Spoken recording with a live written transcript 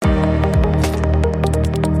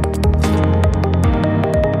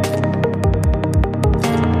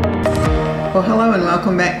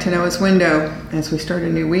welcome back to Noah's Window. As we start a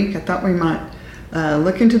new week, I thought we might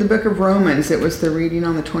look into the book of Romans. It was the reading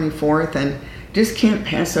on the 24th, and just can't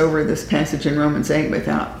pass over this passage in Romans 8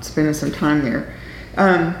 without spending some time there.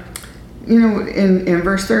 In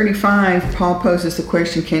verse 35, Paul poses the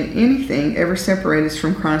question, can anything ever separate us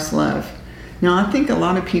from Christ's love? Now, I think a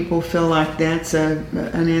lot of people feel like that's an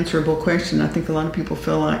unanswerable question. I think a lot of people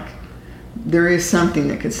feel like there is something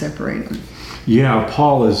that could separate them. Yeah,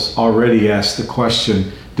 Paul has already asked the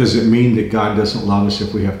question, does it mean that God doesn't love us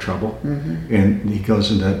if we have trouble? Mm-hmm. And he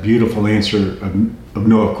goes into that beautiful answer of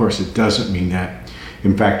no, of course it doesn't mean that.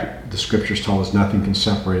 In fact, the scriptures tell us nothing can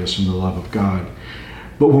separate us from the love of God.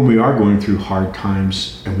 But when we are going through hard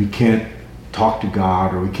times and we can't talk to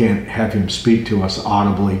God or we can't have him speak to us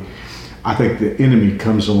audibly, I think the enemy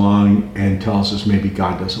comes along and tells us maybe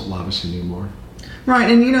God doesn't love us anymore.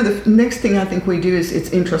 Right, and the next thing I think we do is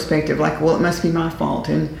it's introspective, like, well, it must be my fault,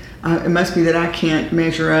 and it must be that I can't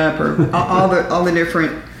measure up, or all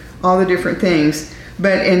the different things.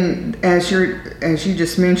 But as you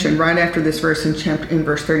just mentioned, right after this verse in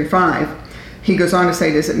verse 35, he goes on to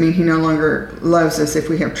say, does it mean he no longer loves us if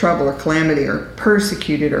we have trouble or calamity or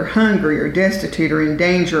persecuted or hungry or destitute or in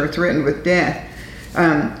danger or threatened with death?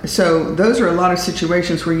 So those are a lot of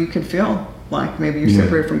situations where you could feel like maybe you're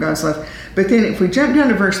separated from God's love. But then if we jump down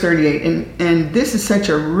to verse 38, and this is such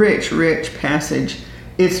a rich passage,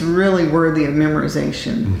 it's really worthy of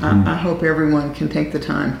memorization. Mm-hmm. I hope everyone can take the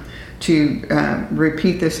time to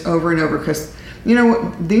repeat this over and over, because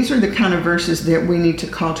these are the kind of verses that we need to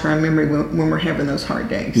call to our memory when we're having those hard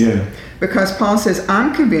days. Yeah. Because Paul says,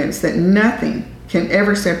 I'm convinced that nothing can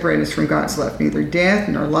ever separate us from God's love, neither death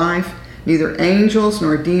nor life, neither angels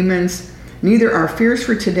nor demons, neither our fears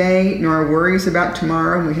for today nor our worries about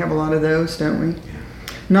tomorrow. And we have a lot of those, don't we? Yeah.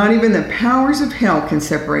 Not even the powers of hell can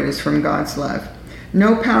separate us from God's love.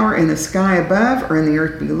 No power in the sky above or in the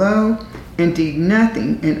earth below. Indeed,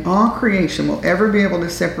 nothing in all creation will ever be able to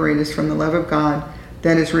separate us from the love of God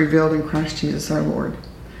that is revealed in Christ Jesus our Lord.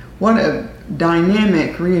 What a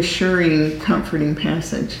dynamic, reassuring, comforting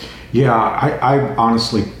passage. Yeah, I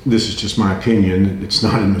honestly, this is just my opinion. It's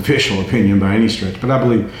not an official opinion by any stretch, but I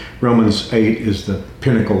believe Romans 8 is the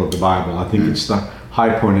pinnacle of the Bible. I think it's the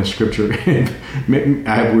high point of Scripture.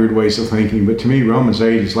 I have weird ways of thinking, but to me, Romans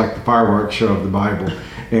 8 is like the fireworks show of the Bible.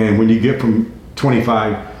 And when you get from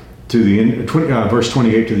 25 to the end, verse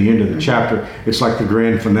 28 to the end of the chapter, it's like the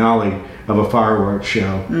grand finale of a fireworks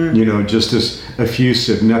show. Just as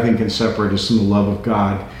effusive, nothing can separate us from the love of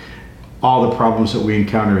God. All the problems that we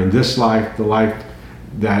encounter in this life, the life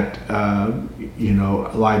that,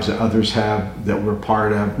 lives that others have, that we're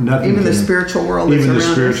part of. Nothing. Even the spiritual world. Even the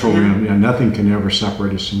spiritual realm. Yeah, nothing can ever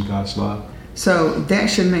separate us from God's love. So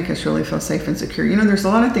that should make us really feel safe and secure. There's a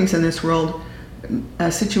lot of things in this world,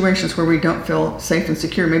 situations where we don't feel safe and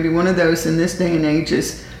secure. Maybe one of those in this day and age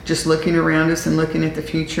is just looking around us and looking at the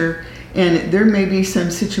future. And there may be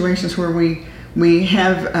some situations where we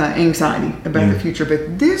have anxiety about the future,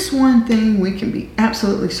 but this one thing we can be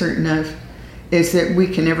absolutely certain of is that we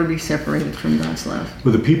can never be separated from God's love.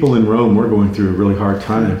 Well, the people in Rome were going through a really hard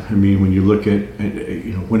time. I mean, when you look at,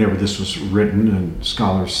 whenever this was written, and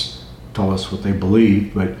scholars tell us what they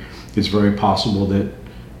believe, but it's very possible that,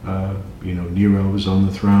 Nero was on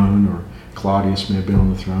the throne, or Claudius may have been on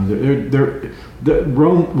the throne.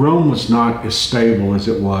 Rome was not as stable as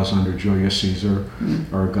it was under Julius Caesar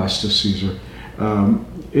or Augustus Caesar.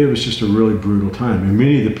 It was just a really brutal time. And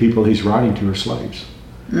many of the people he's writing to are slaves.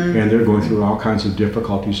 And they're going through all kinds of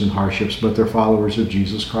difficulties and hardships, but they're followers of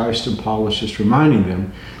Jesus Christ. And Paul is just reminding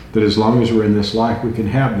them that as long as we're in this life, we can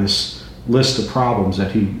have this list of problems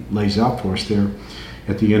that he lays out for us there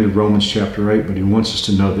at the end of Romans chapter 8. But he wants us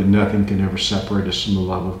to know that nothing can ever separate us from the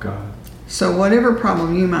love of God. So whatever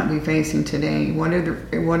problem you might be facing today,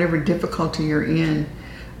 whatever difficulty you're in,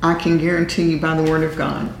 I can guarantee you by the Word of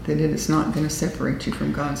God that it is not going to separate you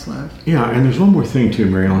from God's love. Yeah, and there's one more thing too,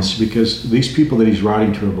 Mary Ellen, because these people that he's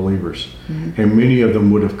writing to are believers. And many of them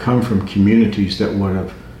would have come from communities that would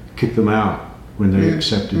have kicked them out when they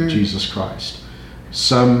accepted Jesus Christ.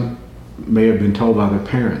 Some may have been told by their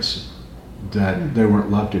parents that they weren't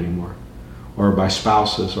loved anymore, or by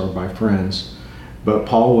spouses, or by friends. But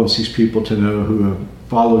Paul wants these people to know, who have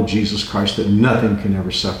followed Jesus Christ, that nothing can ever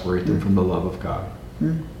separate them from the love of God.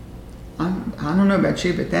 I don't know about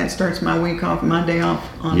you, but that starts my week off, my day off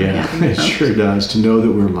on a happy note. It sure does, to know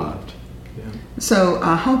that we're loved. Yeah. So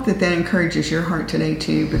I hope that encourages your heart today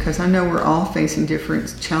too, because I know we're all facing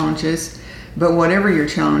different challenges, but whatever your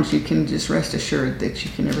challenge, you can just rest assured that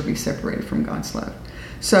you can never be separated from God's love.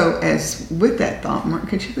 So with that thought, Mark,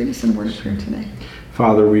 could you lead us in a word of prayer today?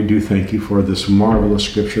 Father, we do thank you for this marvelous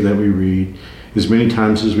scripture that we read. as many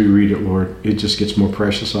times as we read it, Lord, it just gets more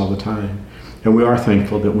precious all the time. And we are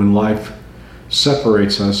thankful that when life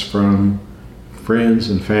separates us from friends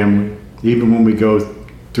and family, even when we go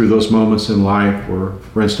through those moments in life where,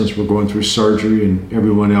 for instance, we're going through surgery and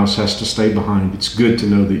everyone else has to stay behind, it's good to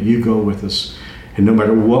know that you go with us. And no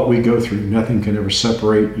matter what we go through, nothing can ever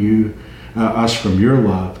separate us from your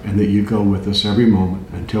love, and that you go with us every moment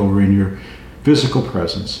until we're in your physical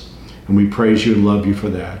presence. And we praise you and love you for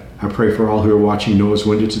that. I pray for all who are watching Noah's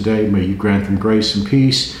Window today. May you grant them grace and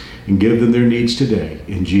peace and give them their needs today.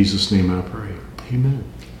 In Jesus' name I pray. Amen.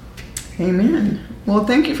 Amen. Well,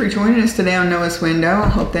 thank you for joining us today on Noah's Window. I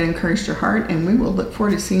hope that encouraged your heart, and we will look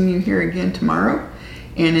forward to seeing you here again tomorrow.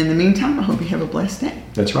 And in the meantime, I hope you have a blessed day.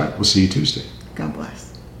 That's right. We'll see you Tuesday. God bless.